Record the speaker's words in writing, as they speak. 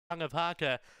Sung of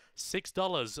Harker,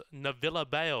 $6, Navilla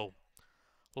Bale.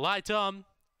 Light on,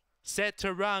 set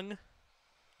to run.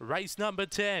 Race number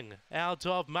 10 out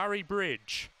of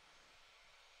Murray-Bridge.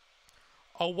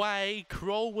 Away,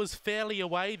 Crawl was fairly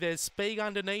away. There's speed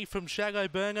underneath from Shadow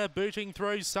Burner, booting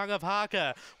through. Sung of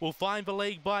Harker will find the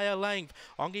lead by a length.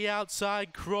 On the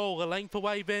outside, Crawl, a length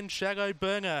away then Shadow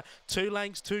Burner. 2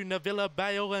 lengths to Navilla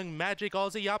Bale and Magic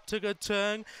Aussie up to the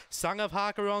turn. Sung of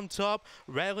Harker on top,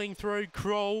 railing through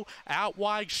Crawl. Out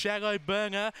wide, Shadow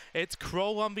Burner. It's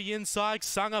Crawl on the inside.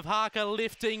 Sung of Harker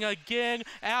lifting again.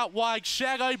 Out wide,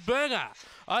 Shadow Burner.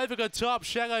 Over the top,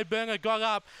 Shadow Burner got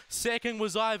up. Second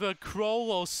was either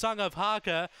Crawl or Sung of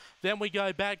Harker. Then we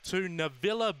go back to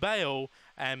Navilla Bale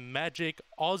and Magic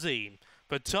Aussie.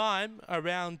 For time,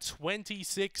 around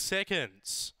 26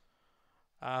 seconds.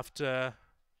 After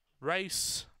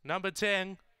race number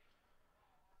 10,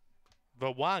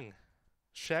 the 1,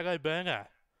 Shadow Burner,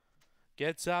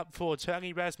 gets up for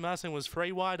Tony Rasmussen, was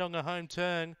 3 wide on the home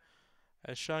turn,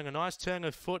 showing a nice turn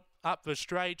of foot up the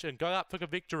straight and got up for the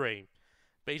victory.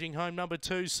 Beating home number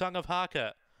 2, Sung of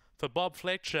Harker. For Bob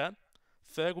Fletcher,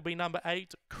 third will be number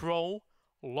 8, Crawl,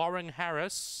 Lauren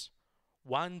Harris.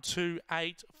 1, 2,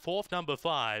 8, fourth number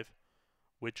 5,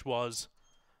 which was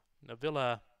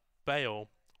Navilla Bale,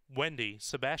 Wendy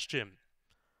Sebastian.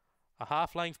 A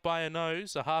half length by a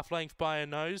nose,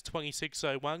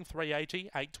 26.01, 380,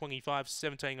 8.25,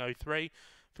 17.03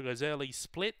 for those early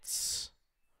splits.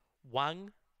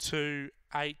 1, 2,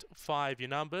 8, 5, your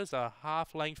numbers, a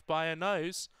half length by a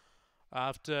nose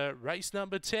after race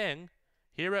number 10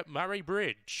 here at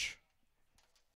Murray-Bridge.